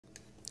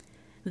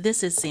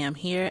This is Sam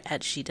here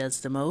at She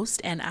Does the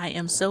Most, and I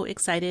am so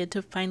excited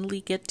to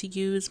finally get to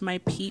use my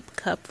Peep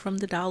cup from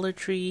the Dollar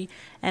Tree,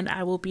 and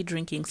I will be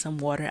drinking some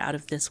water out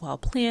of this while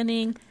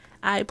planning.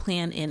 I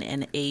plan in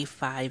an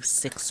A5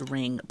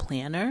 6-ring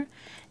planner,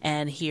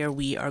 and here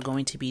we are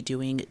going to be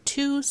doing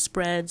 2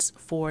 spreads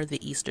for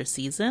the Easter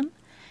season.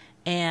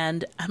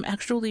 And I'm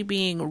actually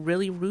being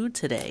really rude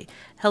today.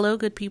 Hello,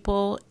 good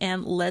people,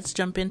 and let's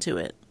jump into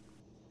it.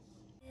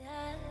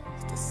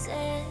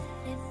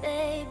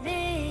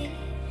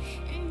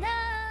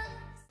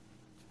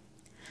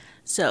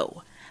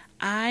 So,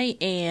 I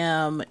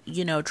am,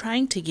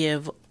 trying to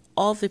give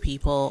all the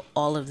people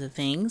all of the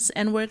things,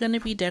 and we're going to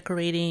be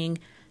decorating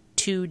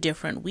 2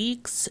 different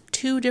weeks,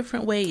 2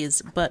 different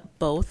ways, but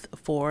both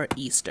for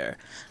Easter.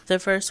 The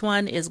first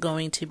one is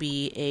going to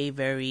be a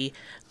very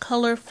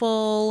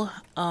colorful,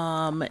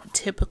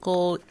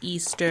 typical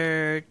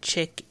Easter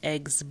chick,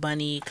 eggs,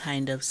 bunny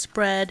kind of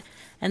spread,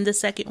 and the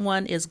second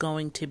one is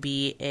going to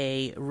be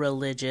a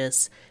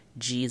religious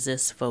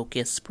Jesus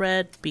focused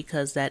spread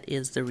because that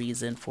is the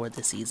reason for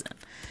the season.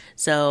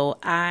 So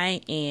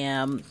I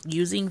am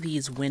using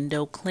these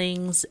window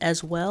clings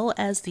as well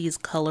as these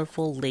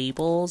colorful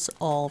labels,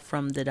 all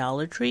from the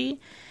Dollar Tree,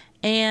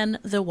 and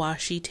the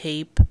washi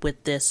tape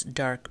with this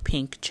dark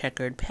pink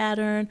checkered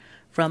pattern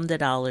from the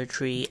Dollar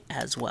Tree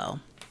as well.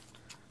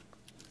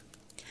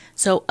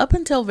 So up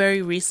until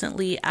very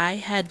recently, I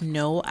had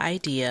no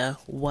idea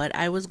what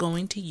I was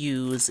going to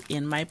use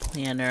in my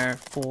planner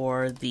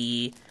for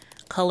the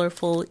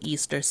colorful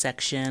Easter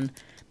section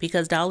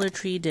because Dollar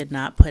Tree did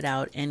not put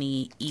out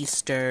any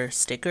Easter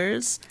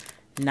stickers,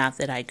 not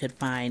that I could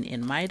find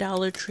in my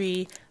Dollar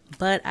Tree,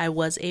 but I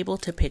was able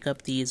to pick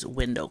up these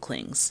window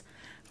clings.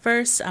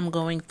 First, I'm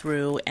going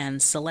through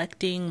and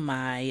selecting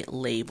my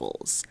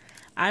labels.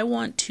 I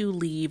want to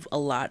leave a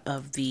lot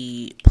of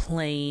the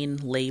plain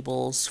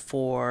labels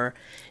for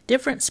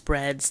different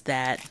spreads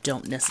that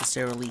don't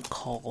necessarily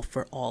call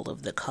for all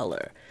of the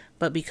color.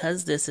 But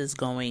because this is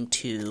going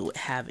to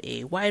have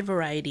a wide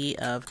variety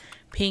of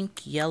pink,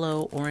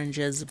 yellow,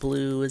 oranges,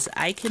 blues,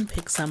 I can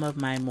pick some of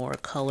my more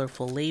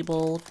colorful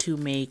label to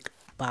make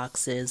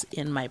boxes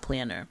in my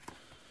planner.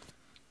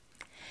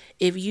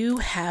 If you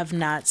have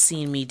not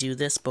seen me do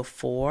this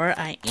before,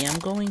 I am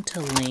going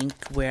to link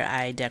where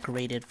I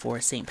decorated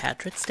for St.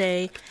 Patrick's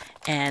Day,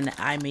 and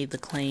I made the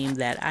claim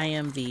that I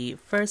am the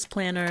first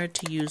planner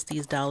to use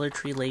these Dollar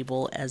Tree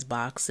label as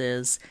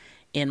boxes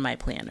in my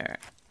planner.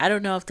 I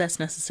don't know if that's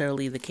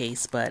necessarily the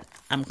case, but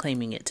I'm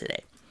claiming it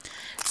today.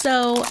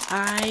 So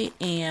I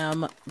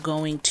am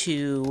going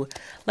to,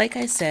 like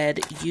I said,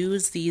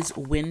 use these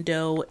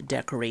window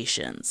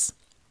decorations.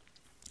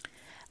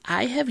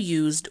 I have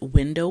used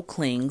window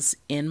clings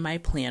in my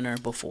planner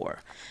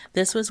before.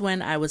 This was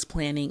when I was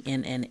planning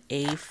in an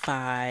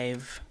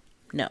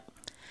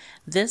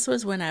this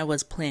was when I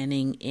was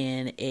planning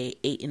in a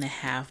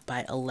 8.5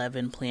 by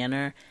 11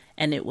 planner,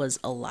 and it was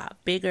a lot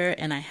bigger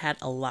and I had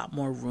a lot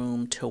more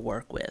room to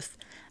work with.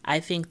 I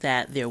think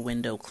that their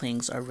window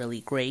clings are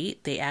really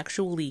great. They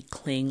actually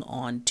cling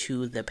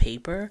onto the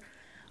paper,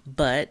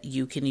 but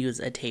you can use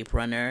a tape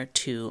runner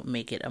to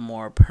make it a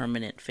more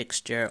permanent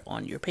fixture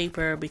on your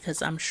paper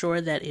because I'm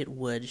sure that it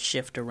would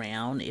shift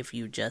around if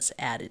you just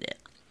added it.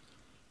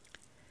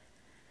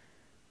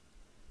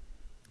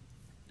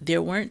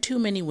 There weren't too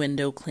many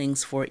window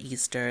clings for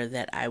Easter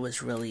that I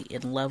was really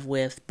in love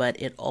with, but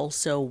it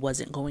also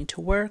wasn't going to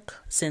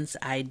work since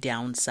I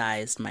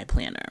downsized my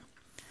planner.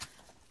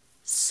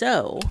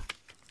 So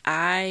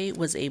I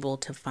was able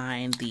to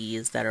find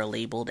these that are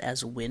labeled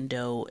as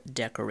window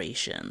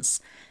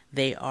decorations.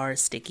 They are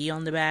sticky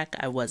on the back.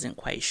 I wasn't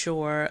quite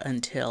sure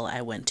until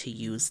I went to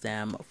use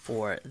them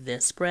for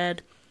this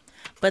spread,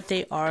 but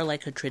they are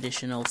like a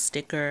traditional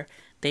sticker.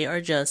 They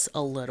are just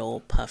a little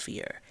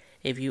puffier.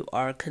 If you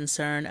are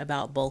concerned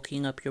about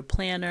bulking up your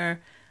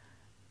planner,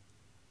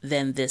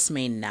 then this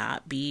may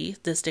not be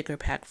the sticker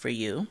pack for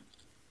you.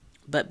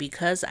 But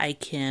because I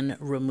can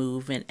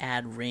remove and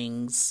add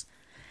rings,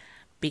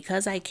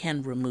 because I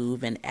can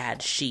remove and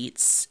add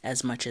sheets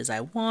as much as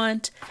I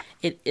want,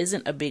 it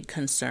isn't a big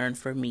concern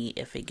for me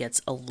if it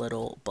gets a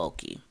little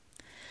bulky.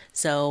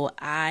 So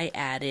I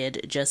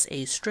added just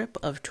a strip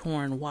of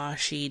torn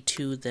washi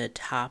to the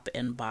top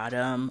and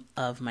bottom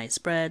of my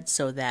spread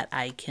so that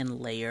I can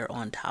layer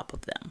on top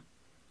of them.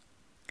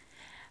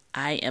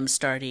 I am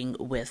starting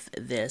with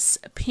this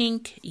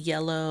pink,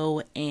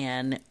 yellow,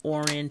 and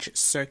orange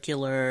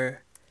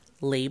circular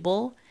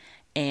label,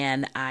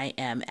 and I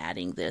am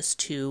adding this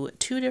to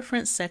 2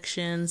 different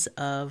sections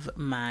of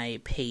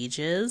my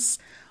pages.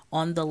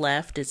 On the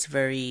left, it's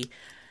very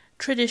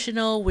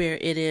traditional where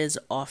it is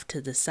off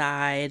to the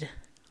side.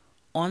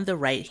 On the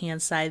right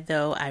hand side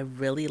though, I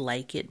really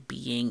like it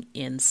being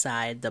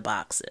inside the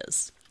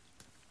boxes.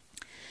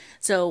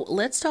 So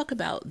let's talk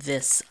about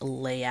this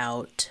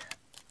layout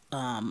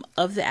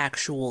of the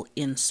actual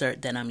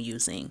insert that I'm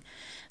using.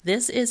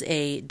 This is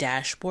a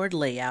dashboard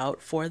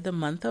layout for the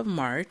month of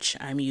March.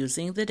 I'm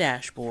using the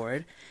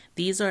dashboard.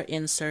 These are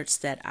inserts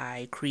that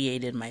I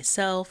created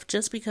myself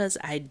just because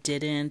I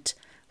didn't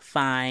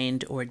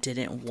find or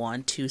didn't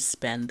want to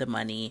spend the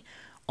money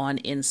on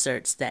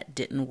inserts that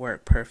didn't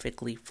work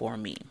perfectly for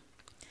me.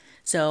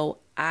 So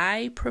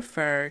I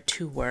prefer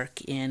to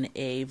work in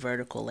a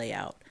vertical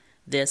layout.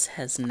 This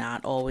has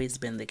not always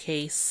been the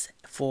case.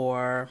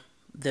 For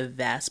the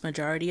vast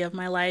majority of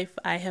my life,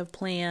 I have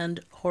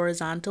planned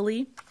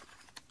horizontally,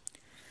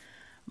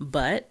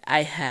 but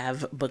I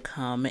have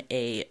become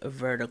a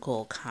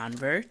vertical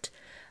convert.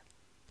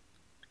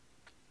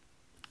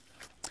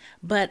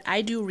 But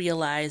I do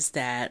realize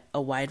that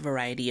a wide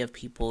variety of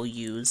people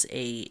use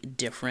a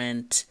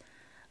different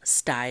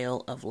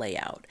style of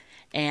layout.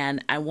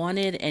 And I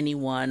wanted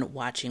anyone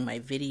watching my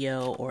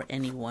video or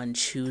anyone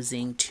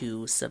choosing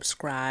to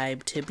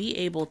subscribe to be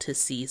able to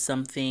see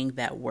something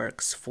that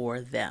works for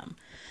them.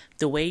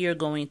 The way you're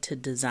going to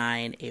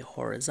design a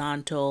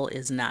horizontal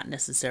is not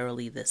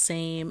necessarily the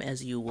same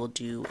as you will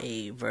do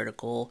a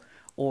vertical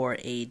or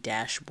a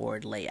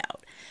dashboard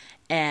layout.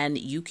 And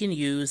you can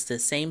use the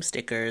same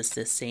stickers,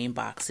 the same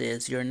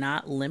boxes. You're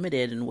not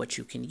limited in what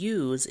you can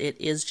use. It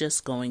is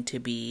just going to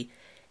be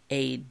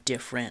a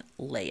different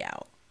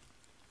layout.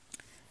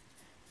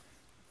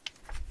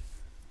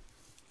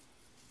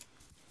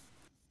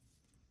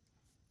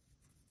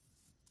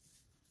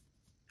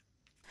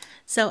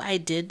 So I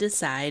did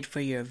decide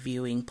for your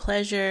viewing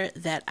pleasure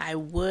that I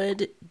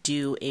would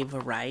do a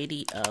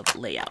variety of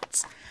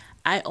layouts.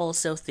 I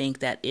also think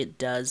that it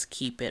does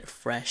keep it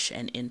fresh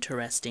and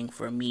interesting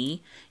for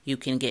me. You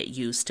can get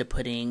used to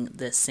putting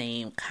the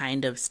same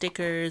kind of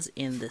stickers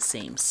in the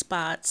same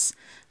spots.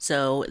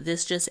 So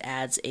this just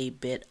adds a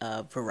bit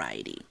of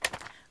variety.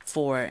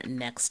 For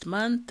next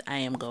month, I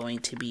am going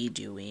to be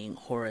doing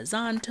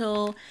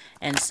horizontal,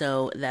 and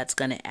so that's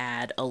going to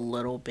add a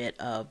little bit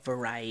of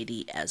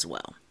variety as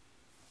well.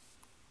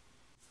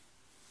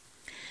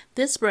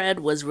 This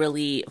spread was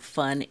really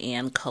fun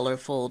and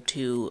colorful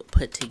to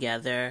put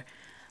together.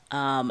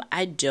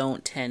 I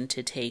don't tend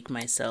to take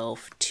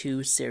myself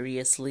too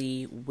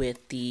seriously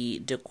with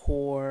the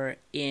decor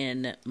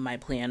in my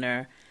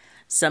planner.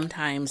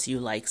 Sometimes you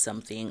like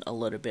something a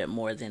little bit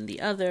more than the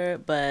other,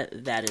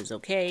 but that is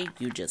okay.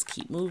 You just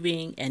keep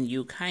moving and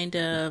you kind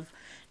of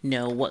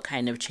know what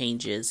kind of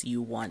changes you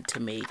want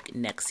to make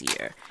next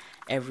year.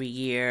 Every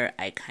year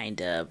I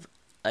kind of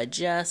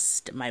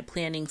adjust my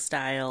planning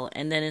style,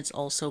 and then it's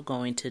also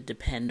going to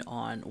depend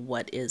on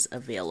what is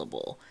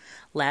available.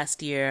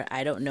 Last year,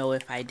 I don't know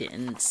if I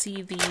didn't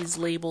see these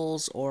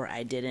labels or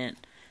I didn't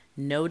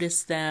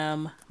notice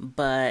them,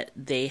 but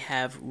they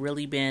have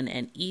really been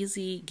an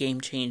easy game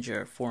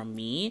changer for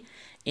me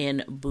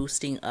in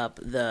boosting up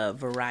the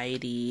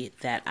variety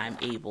that I'm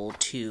able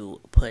to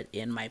put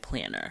in my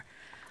planner.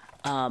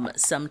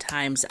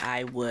 Sometimes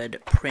I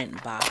would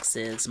print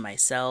boxes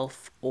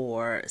myself,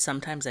 or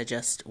sometimes I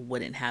just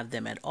wouldn't have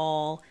them at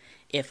all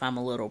if I'm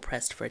a little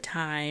pressed for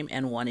time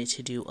and wanted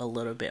to do a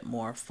little bit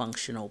more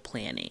functional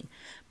planning.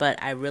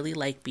 But I really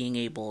like being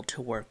able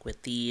to work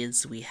with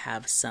these. We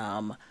have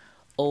some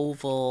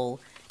oval,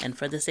 and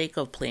for the sake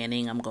of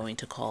planning, I'm going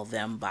to call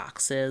them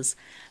boxes,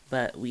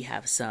 but we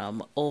have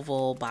some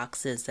oval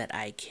boxes that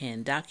I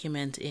can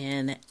document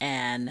in,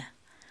 and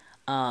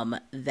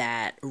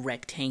that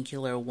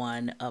rectangular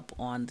one up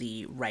on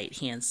the right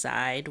hand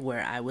side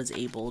where I was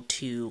able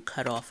to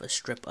cut off a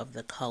strip of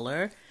the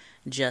color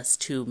just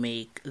to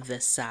make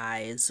the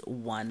size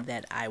one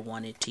that I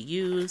wanted to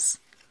use.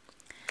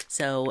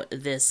 So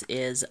this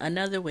is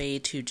another way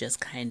to just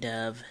kind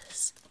of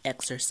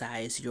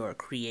exercise your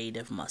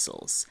creative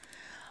muscles.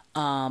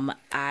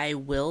 I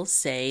will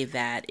say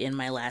that in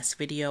my last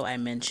video I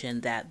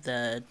mentioned that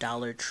the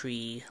Dollar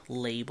Tree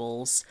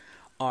labels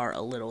are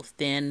a little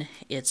thin.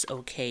 It's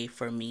okay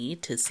for me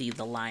to see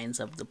the lines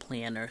of the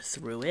planner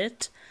through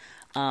it.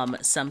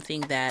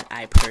 Something that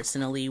I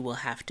personally will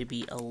have to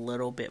be a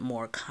little bit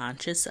more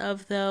conscious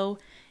of, though,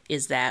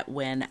 is that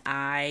when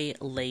I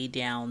lay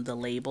down the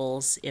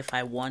labels, if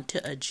I want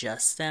to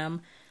adjust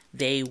them,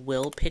 they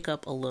will pick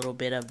up a little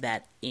bit of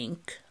that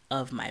ink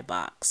of my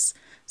box.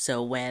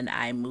 So when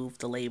I move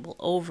the label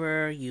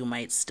over, you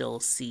might still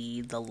see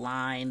the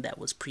line that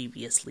was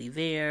previously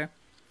there.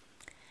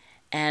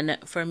 And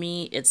for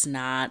me, it's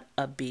not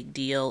a big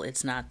deal.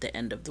 It's not the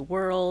end of the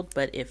world.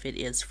 But if it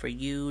is for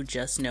you,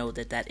 just know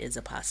that that is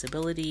a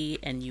possibility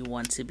and you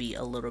want to be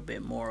a little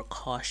bit more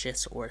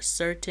cautious or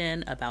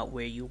certain about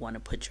where you want to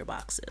put your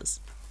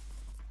boxes.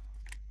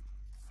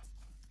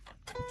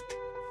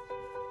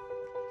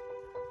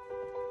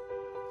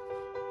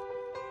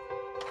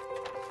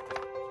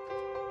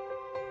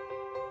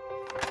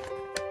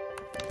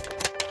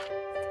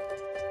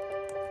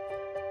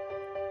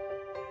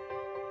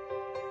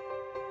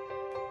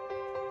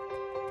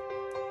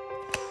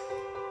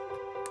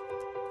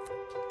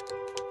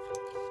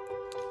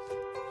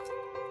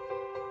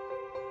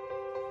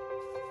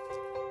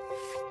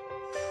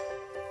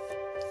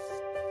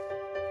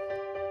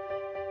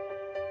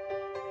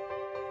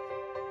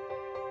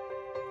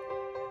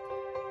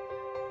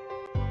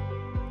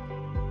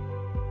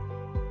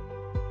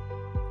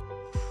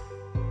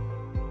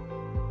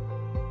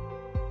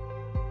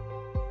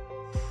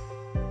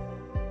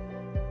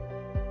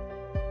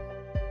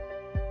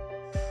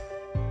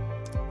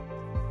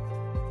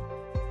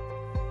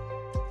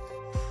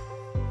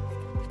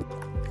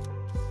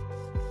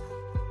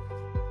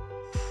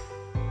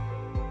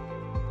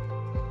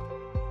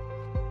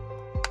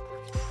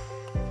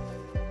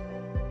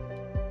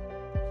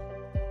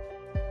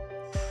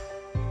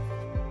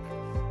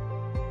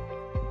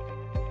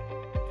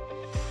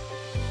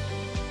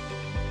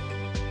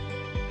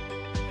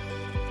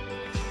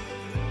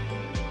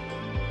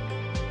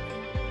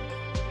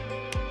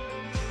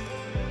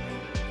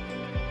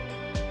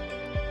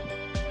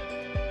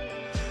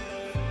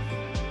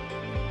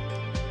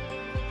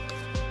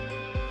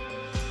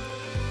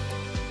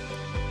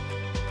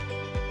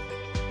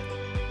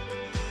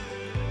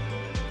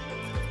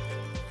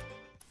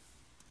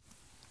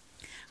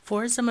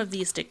 For some of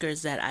these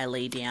stickers that I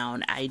lay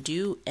down, I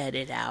do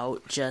edit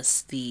out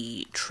just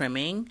the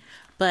trimming,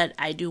 but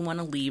I do want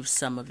to leave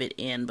some of it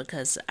in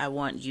because I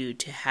want you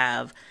to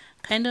have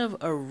kind of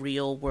a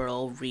real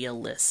world,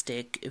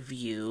 realistic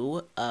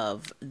view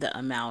of the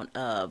amount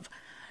of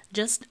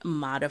just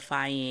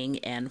modifying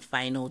and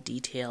final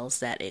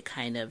details that it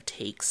kind of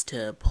takes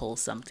to pull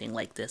something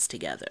like this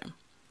together.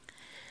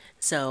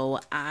 So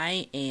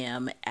I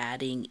am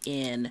adding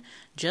in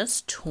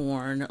just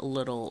torn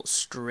little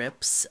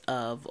strips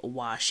of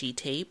washi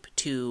tape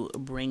to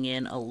bring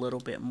in a little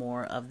bit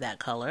more of that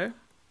color.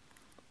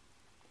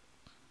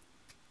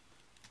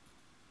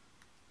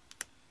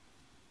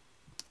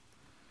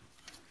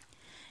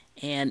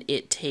 And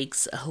it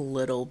takes a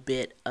little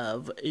bit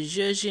of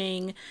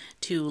zhuzhing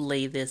to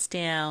lay this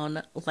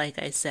down.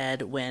 Like I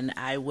said, when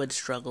I would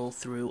struggle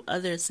through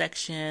other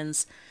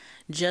sections,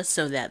 just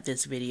so that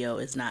this video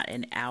is not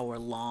an hour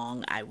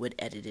long, I would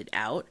edit it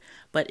out.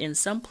 But in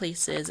some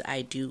places,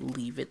 I do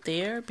leave it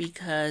there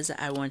because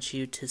I want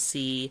you to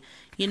see,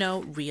 you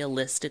know,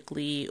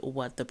 realistically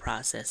what the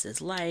process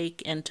is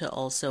like, and to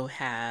also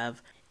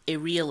have a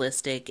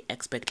realistic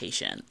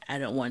expectation. I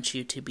don't want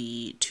you to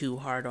be too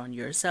hard on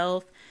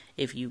yourself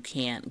if you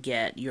can't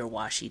get your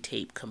washi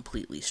tape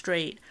completely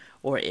straight,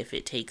 or if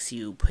it takes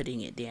you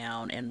putting it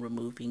down and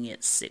removing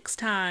it 6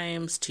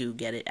 times to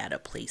get it at a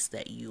place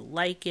that you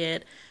like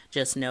it.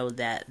 Just know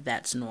that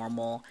that's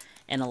normal,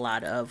 and a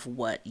lot of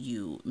what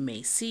you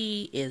may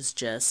see is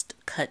just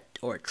cut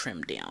or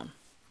trimmed down.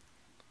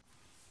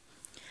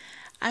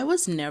 I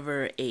was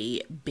never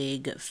a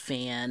big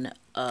fan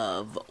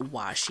of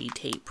washi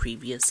tape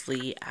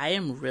previously. I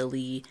am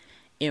really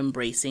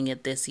embracing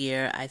it this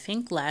year. I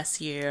think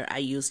last year I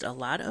used a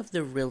lot of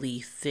the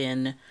really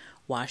thin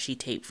washi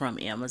tape from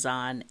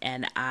Amazon,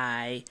 and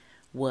I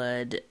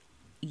would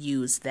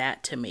use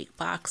that to make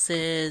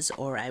boxes,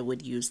 or I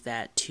would use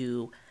that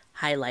to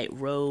highlight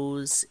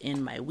rows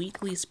in my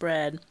weekly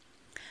spread.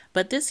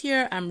 But this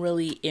year I'm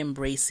really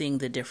embracing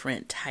the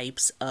different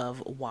types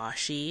of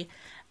washi.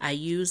 I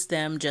use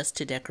them just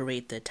to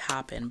decorate the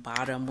top and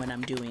bottom when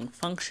I'm doing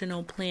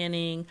functional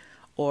planning,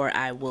 or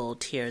I will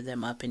tear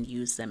them up and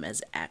use them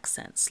as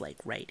accents like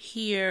right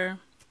here.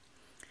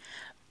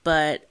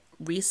 But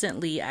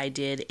recently I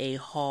did a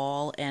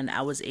haul and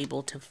I was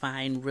able to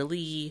find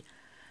really,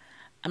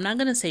 I'm not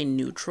going to say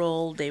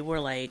neutral, they were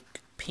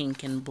like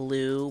pink and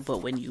blue,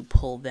 but when you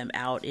pull them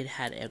out it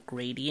had a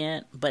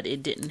gradient, but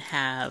it didn't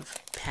have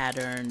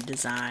pattern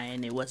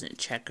design, it wasn't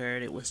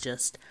checkered, it was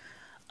just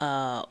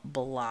a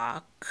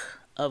block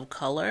of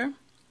color.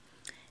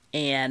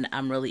 And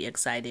I'm really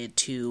excited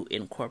to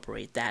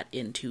incorporate that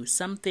into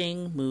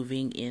something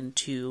moving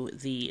into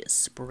the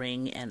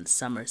spring and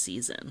summer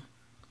season.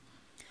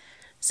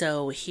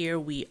 So here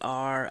we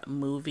are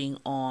moving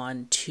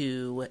on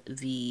to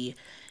the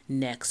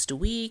next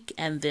week,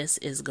 and this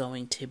is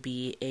going to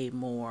be a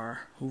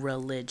more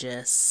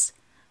religious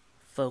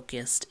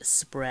focused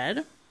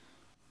spread.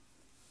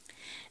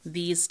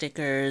 These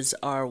stickers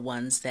are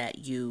ones that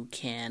you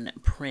can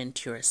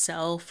print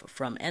yourself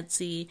from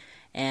Etsy,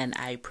 and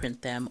I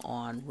print them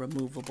on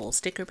removable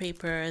sticker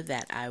paper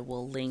that I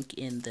will link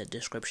in the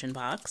description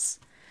box.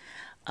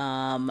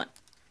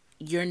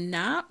 You're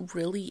not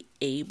really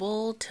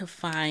able to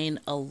find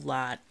a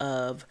lot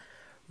of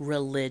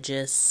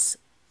religious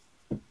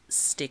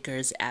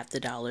stickers at the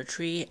Dollar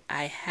Tree.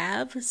 I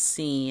have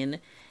seen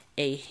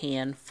a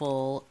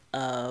handful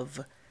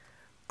of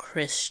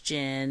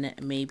Christian,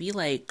 maybe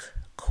like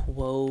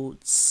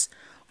quotes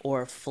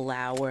or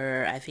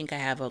flower. I think I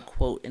have a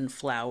quote and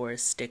flower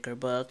sticker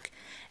book.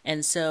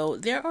 And so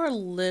there are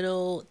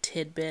little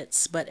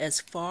tidbits, but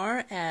as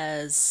far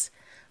as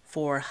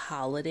for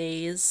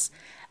holidays,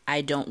 I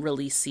don't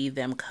really see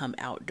them come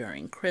out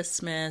during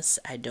Christmas.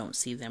 I don't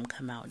see them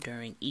come out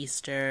during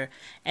Easter.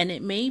 And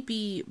it may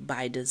be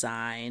by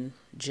design,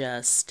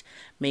 just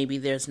maybe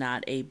there's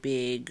not a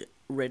big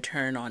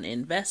return on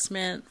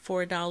investment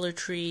for Dollar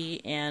Tree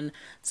and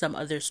some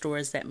other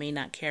stores that may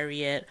not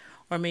carry it,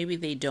 or maybe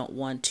they don't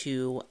want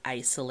to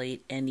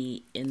isolate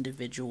any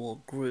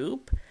individual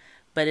group.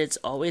 But it's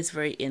always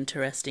very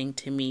interesting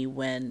to me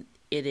when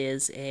it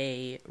is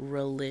a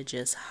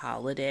religious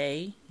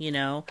holiday, you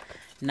know,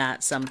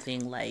 not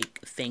something like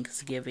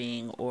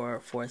Thanksgiving or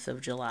 4th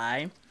of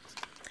July.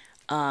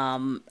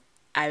 I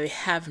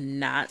have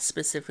not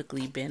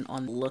specifically been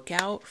on the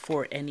lookout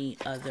for any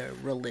other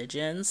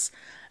religions,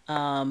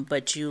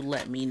 but you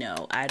let me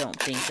know. I don't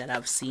think that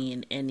I've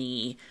seen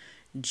any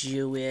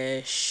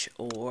Jewish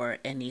or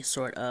any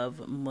sort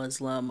of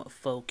Muslim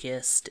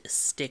focused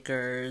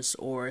stickers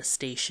or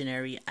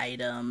stationery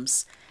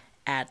items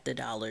at the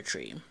Dollar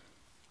Tree.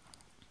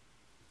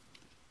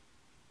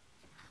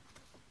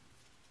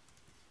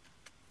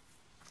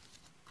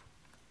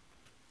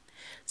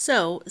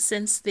 So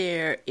since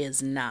there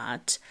is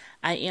not,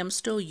 I am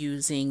still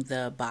using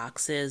the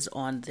boxes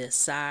on this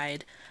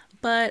side,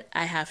 but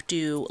I have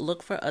to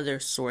look for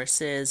other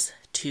sources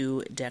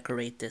to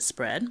decorate this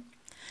spread.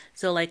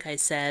 So like I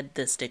said,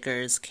 the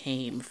stickers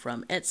came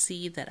from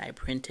Etsy that I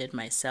printed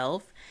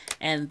myself.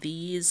 And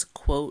these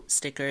quote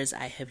stickers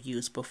I have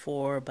used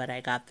before, but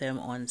I got them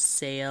on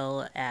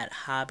sale at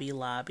Hobby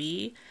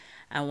Lobby.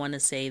 I want to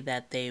say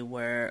that they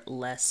were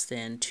less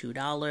than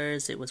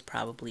 $2. It was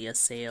probably a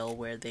sale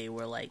where they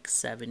were like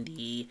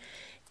 70,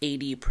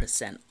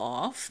 80%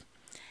 off.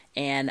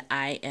 And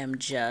I am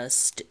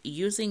just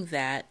using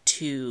that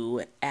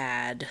to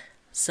add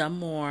some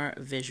more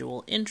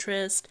visual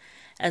interest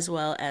as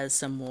well as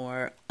some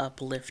more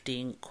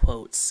uplifting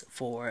quotes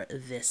for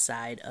this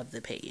side of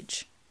the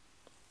page.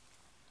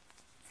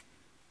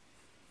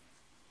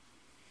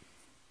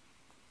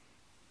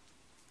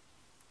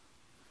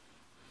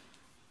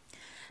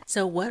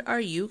 So what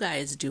are you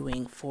guys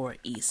doing for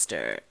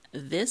Easter?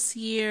 This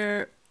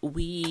year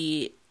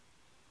we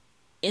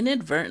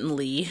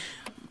inadvertently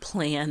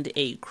planned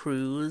a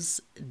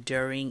cruise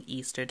during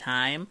Easter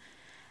time.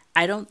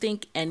 I don't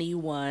think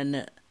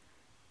anyone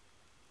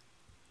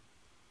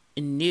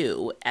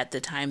knew at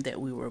the time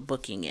that we were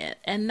booking it,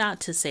 and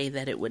not to say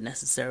that it would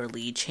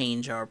necessarily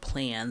change our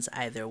plans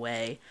either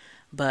way,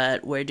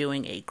 but we're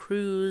doing a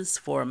cruise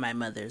for my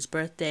mother's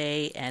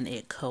birthday and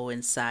it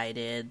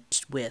coincided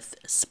with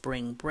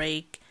spring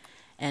break.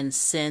 And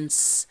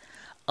since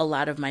a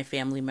lot of my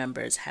family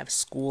members have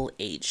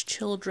school-age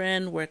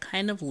children, we're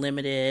kind of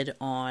limited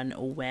on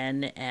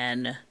when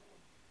and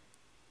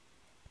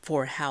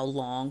for how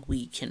long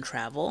we can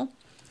travel.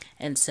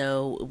 And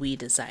so we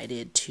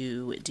decided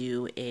to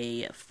do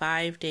a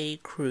 5-day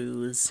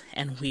cruise,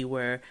 and we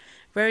were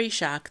very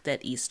shocked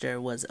that Easter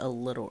was a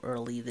little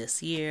early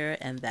this year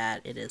and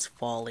that it is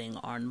falling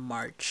on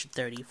March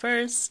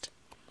 31st.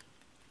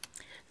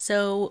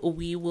 So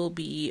we will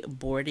be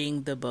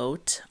boarding the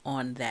boat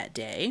on that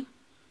day.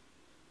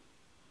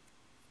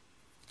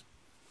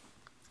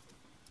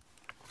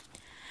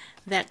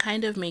 That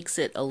kind of makes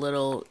it a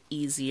little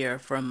easier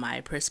from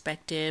my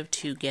perspective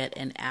to get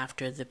an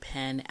after the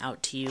pen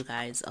out to you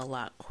guys a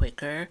lot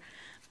quicker,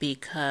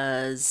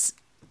 because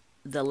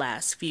the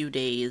last few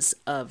days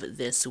of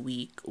this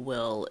week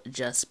will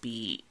just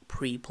be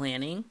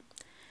pre-planning,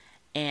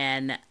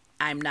 and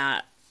I'm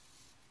not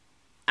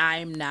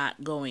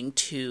going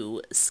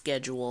to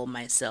schedule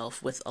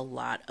myself with a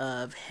lot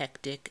of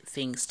hectic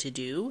things to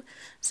do,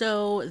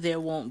 so there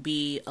won't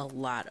be a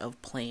lot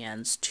of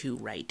plans to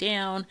write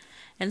down.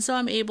 And so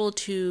I'm able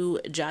to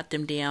jot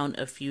them down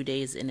a few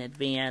days in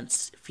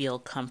advance, feel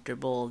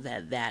comfortable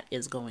that that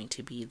is going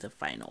to be the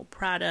final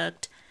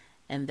product,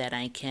 and that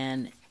I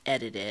can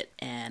edit it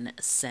and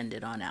send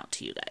it on out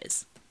to you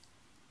guys.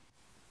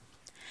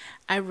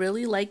 I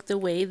really like the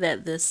way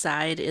that this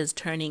side is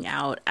turning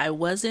out. I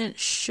wasn't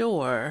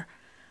sure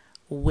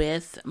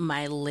with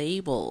my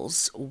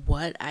labels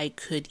what I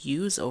could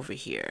use over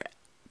here.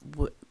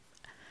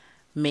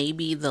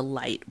 Maybe the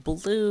light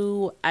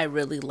blue. I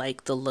really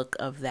like the look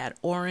of that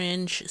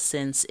orange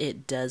since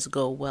it does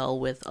go well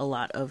with a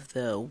lot of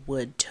the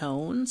wood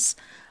tones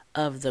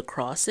of the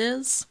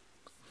crosses.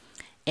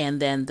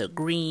 And then the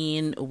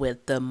green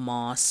with the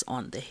moss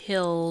on the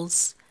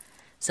hills.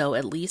 So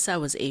at least I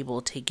was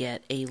able to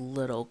get a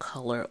little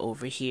color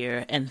over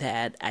here, and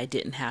that I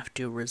didn't have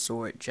to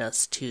resort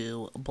just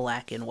to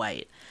black and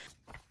white.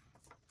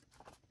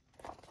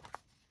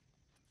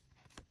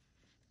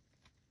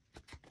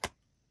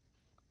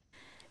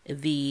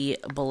 The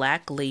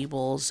black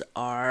labels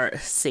are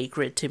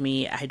sacred to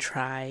me. I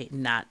try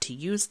not to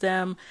use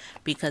them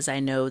because I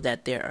know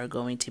that there are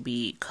going to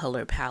be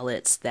color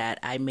palettes that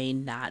I may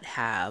not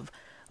have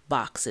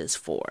boxes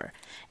for.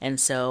 And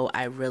so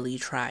I really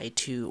try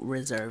to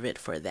reserve it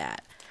for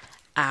that.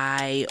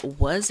 I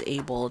was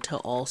able to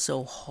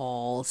also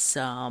haul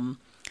some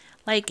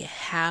like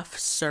half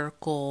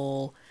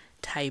circle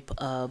type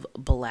of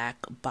black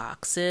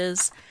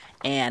boxes,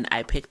 and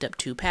I picked up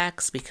 2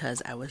 packs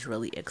because I was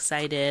really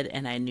excited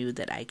and I knew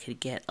that I could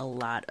get a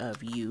lot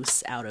of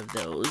use out of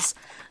those.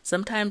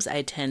 Sometimes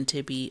I tend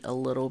to be a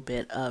little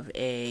bit of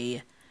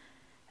a,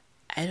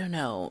 I don't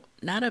know,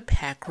 not a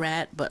pack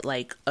rat, but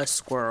like a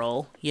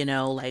squirrel, you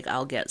know, like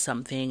I'll get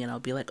something and I'll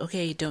be like,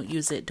 okay, don't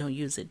use it, don't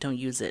use it, don't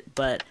use it,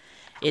 but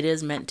it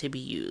is meant to be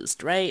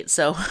used, right?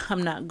 So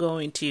I'm not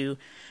going to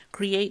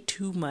create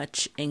too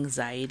much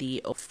anxiety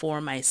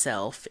for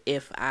myself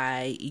if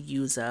I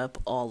use up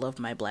all of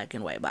my black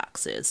and white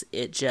boxes.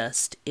 It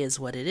just is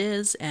what it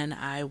is, and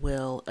I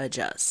will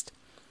adjust.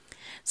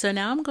 So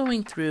now I'm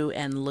going through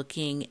and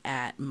looking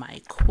at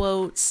my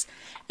quotes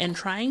and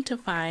trying to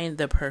find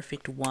the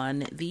perfect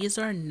one. These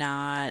are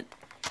not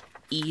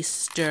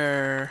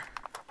Easter,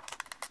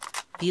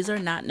 these are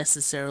not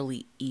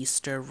necessarily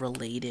Easter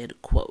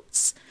related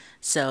quotes.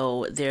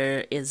 So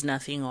there is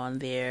nothing on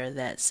there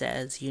that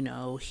says, you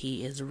know,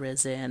 he is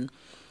risen,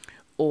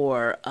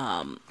 or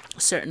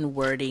certain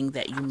wording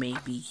that you may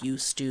be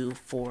used to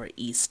for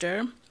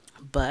Easter.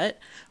 But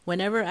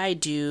whenever I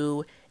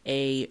do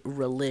a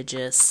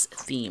religious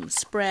theme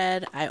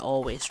spread, I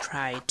always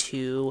try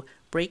to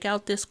break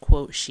out this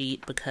quote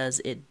sheet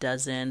because it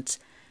doesn't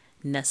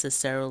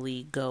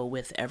necessarily go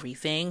with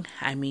everything.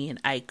 I mean,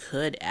 I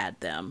could add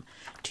them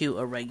to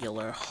a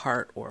regular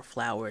heart or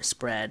flower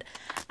spread.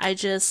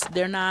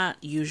 They're not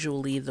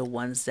usually the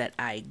ones that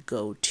I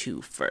go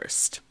to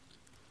first.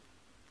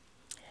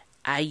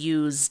 I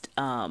used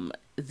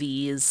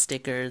these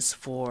stickers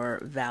for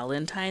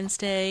Valentine's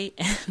Day,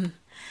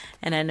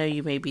 and I know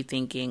you may be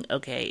thinking,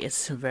 okay,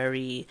 it's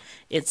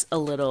a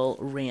little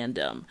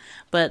random,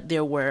 but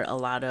there were a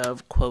lot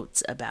of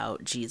quotes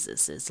about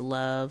Jesus's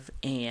love,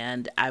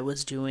 and I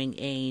was doing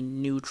a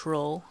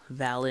neutral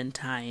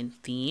Valentine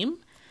theme,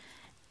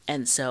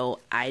 and so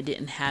I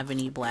didn't have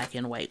any black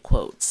and white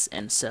quotes,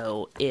 and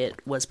so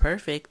it was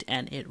perfect,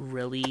 and it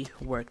really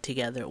worked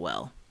together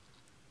well.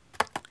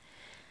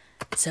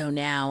 So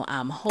now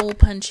I'm hole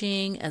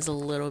punching as a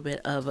little bit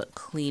of a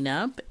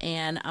cleanup,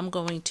 and I'm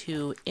going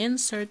to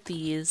insert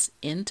these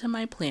into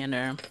my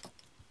planner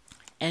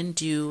and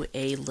do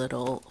a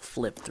little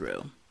flip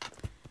through.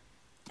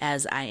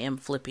 As I am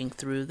flipping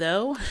through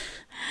though,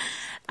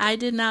 I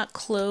did not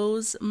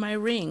close my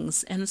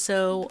rings, and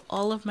so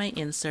all of my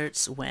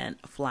inserts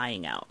went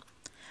flying out.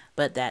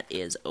 But that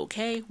is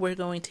okay, we're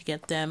going to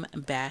get them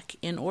back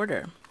in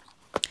order.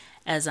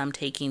 As I'm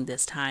taking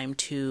this time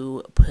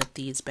to put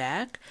these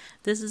back,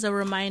 this is a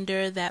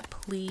reminder that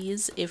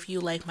please, if you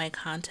like my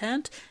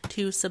content,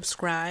 to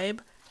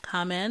subscribe,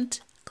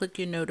 comment, click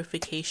your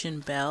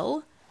notification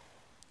bell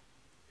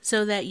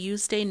so that you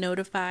stay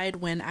notified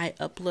when I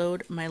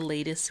upload my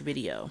latest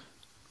video.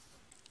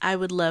 I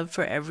would love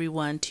for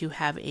everyone to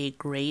have a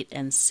great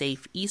and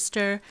safe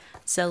Easter,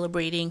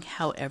 celebrating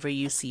however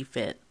you see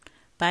fit.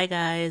 Bye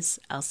guys,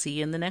 I'll see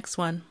you in the next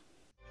one.